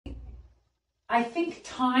I think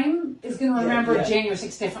time is going to remember January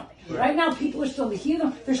 6th differently. Right now, people are still in the heat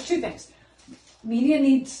of them. There's two things. Media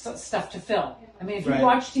needs stuff to fill. I mean, if you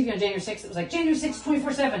watch TV on January 6th, it was like January 6th,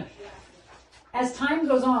 24/7. As time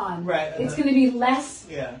goes on, it's going to be less.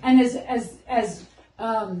 And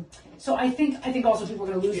so I think also people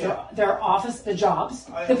are going to lose their jobs.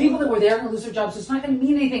 The people that were there are going to lose their jobs. So it's not going to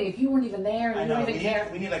mean anything if you weren't even there and you don't even care.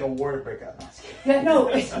 We need like a war to break out. Yeah, no,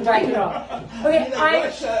 it's right at all. Okay,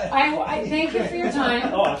 I thank you for your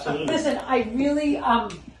time. Oh, absolutely. Listen, I really,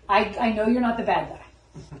 I know you're not the bad guy.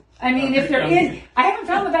 I mean, if there is, I haven't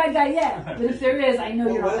found the bad guy yet, but if there is, I know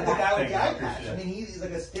you're not the bad guy. With the eye patch. I mean, he's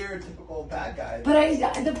like a stereotypical bad guy.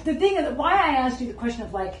 But the thing is, why I asked you the question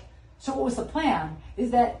of like, so what was the plan?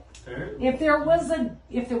 Is that if there was an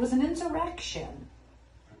insurrection,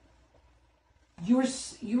 you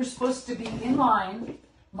were supposed to be in line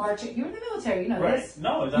marching. You were in the military, you know this.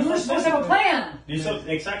 No, that's you were supposed to have a plan.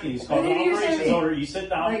 Exactly. It's called an operations order. You sit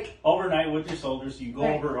down overnight with your soldiers. You go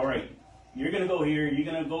over. All right. You're going to go here, you're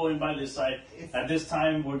going to go in by this side. At this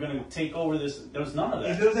time, we're going to take over this. There's none of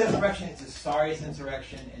that. If there was an insurrection, it's the sorriest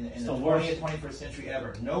insurrection in the 20th, 21st century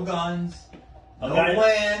ever. No guns, no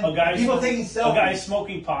plan, people taking selfies. A guy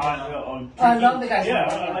smoking pot. I love the guy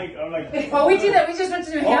smoking pot. I'm like, well, we did that. We just went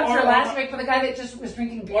to New Hampshire last week for the guy that just was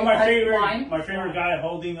drinking beer. My favorite guy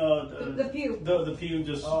holding the pew. The pew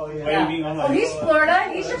just waving. Yeah. He's Florida.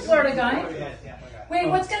 He's your Florida guy. Wait,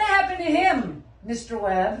 what's going to happen to him? Mr.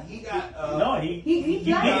 Webb. He got he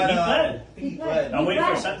pled. He pled. I'm waiting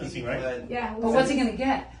for sentencing, right? Yeah. But what's he gonna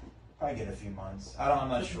get? Probably get a few months. I'm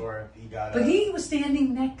not sure if he got. But he was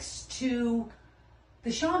standing next to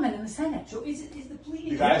the shaman in the Senate. So is the plea?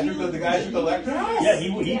 The guys who collected? Yeah,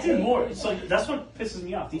 he did more. So that's what pisses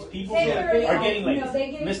me off. These people are getting like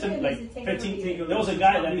 15. There was a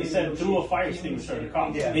guy that they said threw a fire extinguisher at a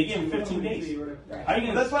cop. They gave him 15 days. How are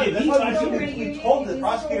you That's why we told the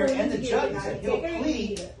prosecutor and the judge. He said he'll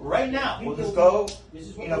plead right now. We'll just go.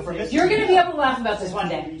 For You're going to be able to laugh about this one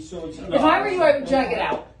day. If I were you, I would drag it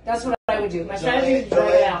out. That's what I would do. My strategy would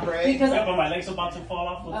drag it out because but my leg's about to fall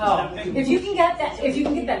off. If you can get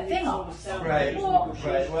that thing off, right. Well,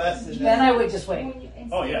 then I would just wait.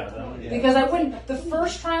 Oh yeah. Because I wouldn't. The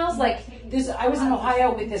first trials like this, I was in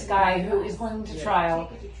Ohio with this guy who is going to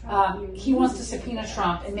trial. He wants to subpoena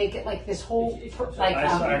Trump and make it like this whole like.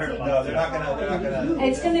 No, they're not gonna.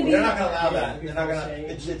 It's gonna be. They're not gonna allow that. They're not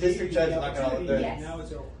gonna. The district judge is not gonna. Now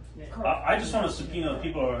it's over. I just want to subpoena the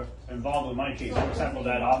people who are involved with my case. For example,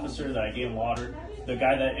 that officer that I gave water, the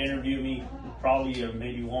guy that interviewed me, probably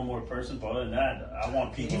maybe one more person. But other than that, I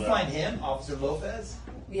want people. Can you find him, Officer Lopez?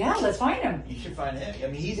 Yeah, let's find him. You should find him. I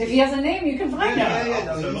mean, if he has a name, you can find him. Yeah.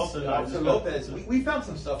 No, Officer Lopez. We found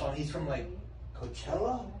some stuff on. He's from like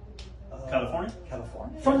Coachella. California?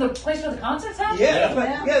 From the place where the concert's happening? Yeah,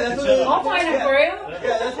 that's what I'll find it for you.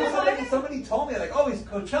 Yeah, that's what somebody told me. Like, oh, he's a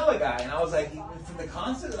Coachella guy. And I was like, from the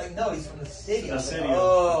concert? Like, no, he's from the city. I was like,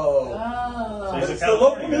 So he's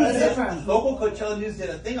the local Coachella News did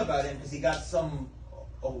a thing about him because he got some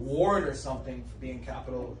award or something for being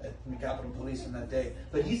Capitol Police from that day.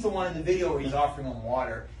 But he's the one in the video where he's offering them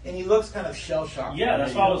water, and he looks kind of shell shocked. Yeah,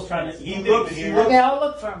 that's what I was trying to. Okay, I'll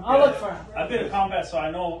look for him. I've been in combat, so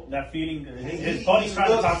I know that feeling. His buddy's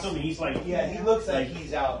trying to talk to him, and he's like, yeah, he looks like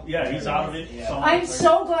he's out. Yeah, he's out of it. Yeah. So I'm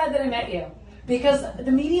so glad that I met you because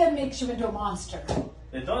the media makes you into a monster.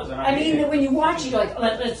 It does. I mean, when you watch it, you're like,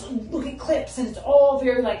 let's look at clips, and it's all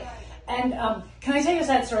very like. And can I tell you a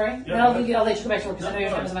sad story? Yeah, and I'll let you go back to work because I know your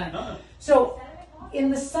time is money. So, in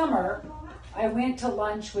the summer, I went to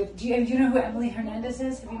lunch with. Do you know who Emily Hernandez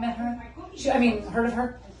is? Have you met her? Heard of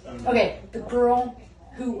her? Okay, the girl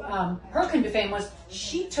who her claim to fame was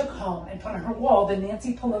she took home and put on her wall the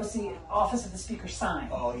Nancy Pelosi Office of the Speaker sign.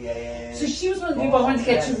 Oh yeah. So she was one of the people I wanted to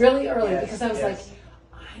get to really early because I was like,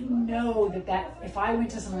 I know that if I went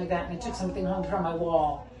to something like that and I took something home from my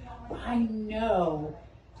wall, I know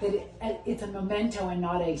that it's a memento and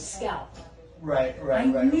not a scalp. Right. I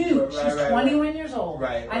knew she's 21 years old.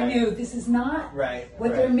 I knew this is not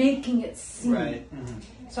what they're making it seem.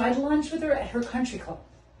 So I had lunch with her at her country club.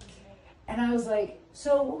 And I was like,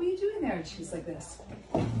 so what were you doing there? And she was like this.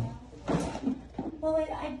 Well,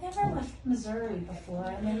 I've never left Missouri before.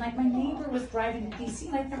 I mean, like, my neighbor was driving to D.C.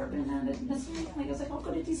 and I'd never been down to Missouri. And I was like, I'll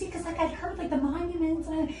go to D.C. because, like, I'd heard, like, the monuments.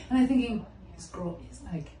 And I'm thinking, this girl is,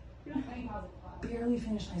 like, barely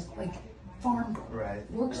finished high school, like farm girl,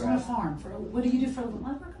 works on a farm. What do you do for a living?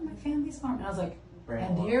 I work on my family's farm. And I was like,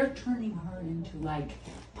 and they're turning her into like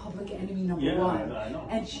public enemy number one. I know.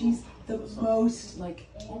 And she's the most like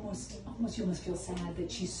almost you almost feel sad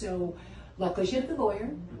that she's so. Luckily, she had the lawyer,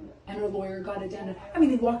 and her lawyer got it down.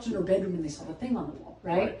 They walked in her bedroom and they saw the thing on the wall.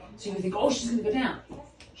 right? So you think, oh, she's going to go down.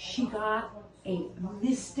 She got a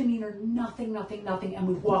misdemeanor, nothing, and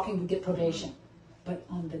would get probation. But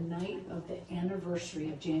on the night of the anniversary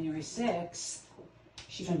of January 6th,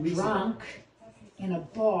 she got drunk in a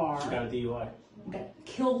bar. She got a DUI.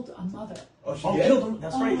 Killed a mother. Oh, she killed him.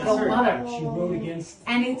 That's right. That's her right. mother. She rode against.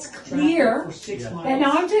 And it's clear. For 6 miles. And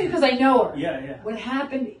now I'm telling you because I know her. Yeah. What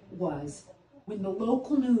happened was when the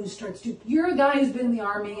local news starts to, you're a guy who's been in the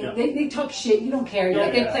army, and they talk shit. You don't care.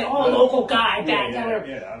 You're they say, oh, local guy, bad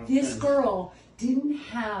guy. This girl didn't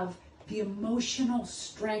have the emotional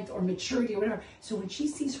strength or maturity or whatever. So when she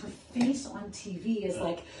sees her face on TV as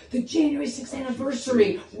like the January 6th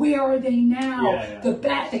anniversary, where are they now?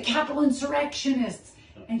 The Capitol insurrectionists,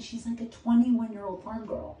 and she's like a 21-year-old farm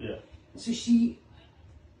girl. Yeah. So she,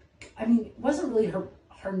 it wasn't really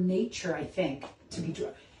her nature, I think, to be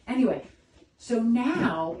drunk. Anyway, so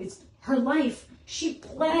now it's her life. She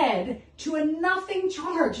pled to a nothing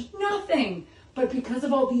charge, nothing. But because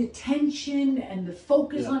of all the attention and the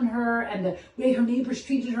focus on her and the way her neighbors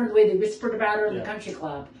treated her, the way they whispered about her in the country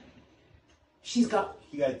club, You got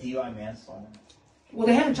DUI manslaughter. Well,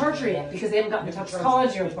 they haven't charged her yet because they haven't gotten the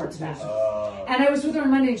toxicology reports back. And I was with her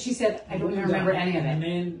on Monday, and she said, "I don't even remember any of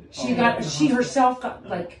it." She herself got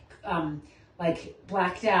like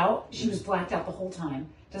blacked out. She was blacked out the whole time.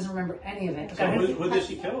 Doesn't remember any of it. So who did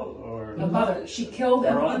she kill? Or a mother. She killed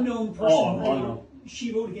an unknown person. Unknown.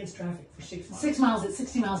 She rode against traffic for 6 miles. 6 miles at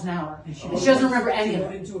 60 miles an hour. And she doesn't remember any of She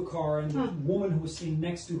got it. into a car, and the woman who was sitting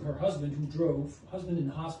next to her husband, who drove, husband in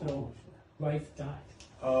the hospital, wife died.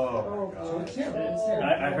 Oh, So it's terrible.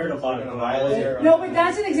 I heard about it. No, but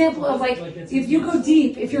that's an example of like if you go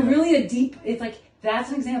deep, if you're really a deep, it's like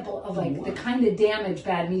that's an example of like the kind of damage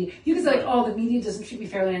bad media. You can say like, oh, the media doesn't treat me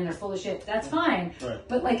fairly and they're full of shit. That's fine,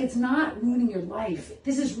 but like it's not ruining your life.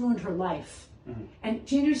 This has ruined her life. And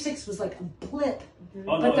January 6th was like a blip,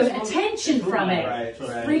 but the attention from it,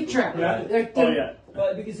 freak trip.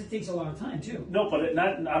 But because it takes a lot of time too. No, but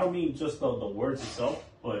I don't mean just the words itself,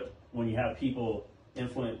 but when you have people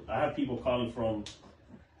I have people calling from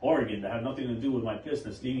Oregon that have nothing to do with my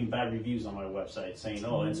business, leaving bad reviews on my website, saying,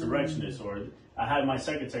 "Oh, insurrectionist," or I had my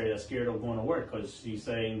secretary that's scared of going to work because she's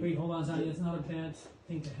saying. Wait, hold on, Zani. It's not a bad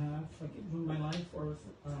thing to have. Like it ruined my life, or.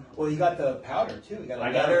 Well, you got the powder too. You got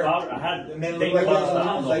I got the powder. I had. It made it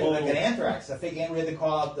look like an anthrax. I think we had to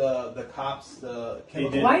call out the cops.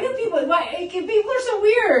 Why do people? People are so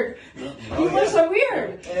weird. People are so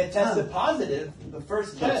weird. And it tested positive the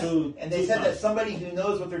first test, and they said that somebody who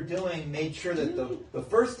knows what they're doing made sure that the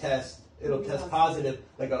first test it'll test positive,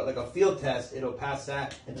 like a field test. It'll pass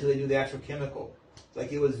that until they do the actual chemical.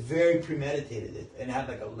 Like it was very premeditated, and it had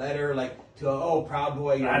like a letter, like to Proud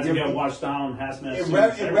Boy. I had to get washed down, hazmat.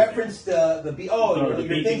 It referenced your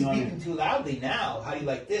thing's beeping too loudly now. How do you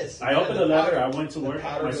like this? I opened the letter. I went to work.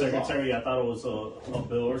 My secretary, I thought it was a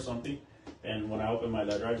bill or something, and when I opened my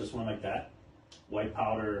letter, I just went like that. White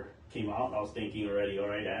powder came out. I was thinking already, all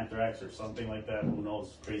right, anthrax or something like that. Who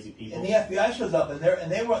knows? Crazy people. And the FBI shows up, and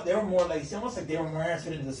they were more like it's almost like they were more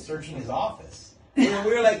interested in just searching his office. We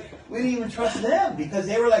were like, we didn't even trust them because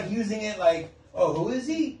they were like using it like, oh, who is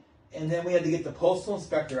he? And then we had to get the postal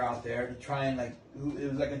inspector out there to try and it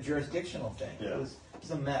was like a jurisdictional thing. Yeah. It was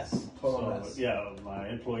a mess, total mess. Yeah, my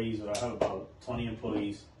employees, I have about 20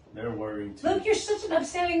 employees. They're worried too. Look, you're such an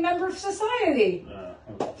upstanding member of society.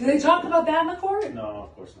 Do they talk about that in the court? No,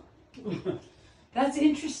 of course not. That's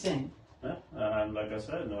interesting. Yeah, and like I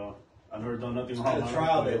said, no. I've never done nothing wrong. At the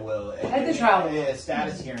trial, they will. At the trial, they will.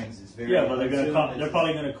 Status hearings is very. Yeah, but they're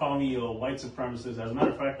probably going to call me a white supremacist. As a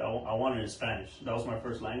matter of fact, I want it in Spanish. That was my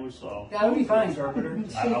first language, so that would be fine. Interpreter.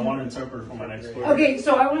 I want an interpreter for my next court. Okay,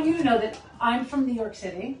 so I want you to know that I'm from New York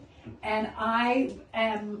City, and I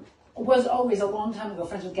was always a long time ago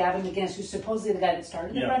friends with Gavin McGinnis, who's supposedly the guy that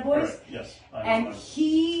started the Proud Boys. Correct. Yes. And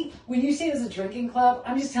when you say it was a drinking club,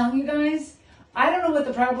 I'm just telling you guys, I don't know what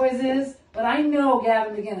the Proud Boys is, but I know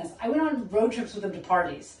Gavin McGinnis. I went on road trips with him to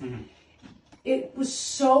parties. Mm-hmm. It was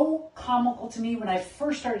so comical to me when I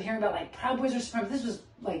first started hearing about like Proud Boys are supreme. This was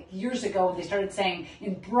like years ago when they started saying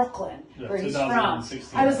in Brooklyn, where he's from.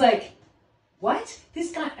 I was like, what?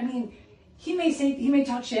 This guy, he may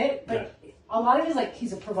talk shit, but a lot of it is like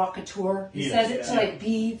he's a provocateur. He says it to like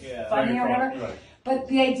be funny or whatever. Right. But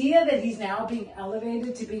the idea that he's now being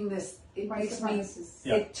elevated to being this,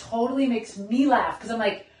 it totally makes me laugh because I'm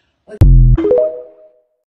like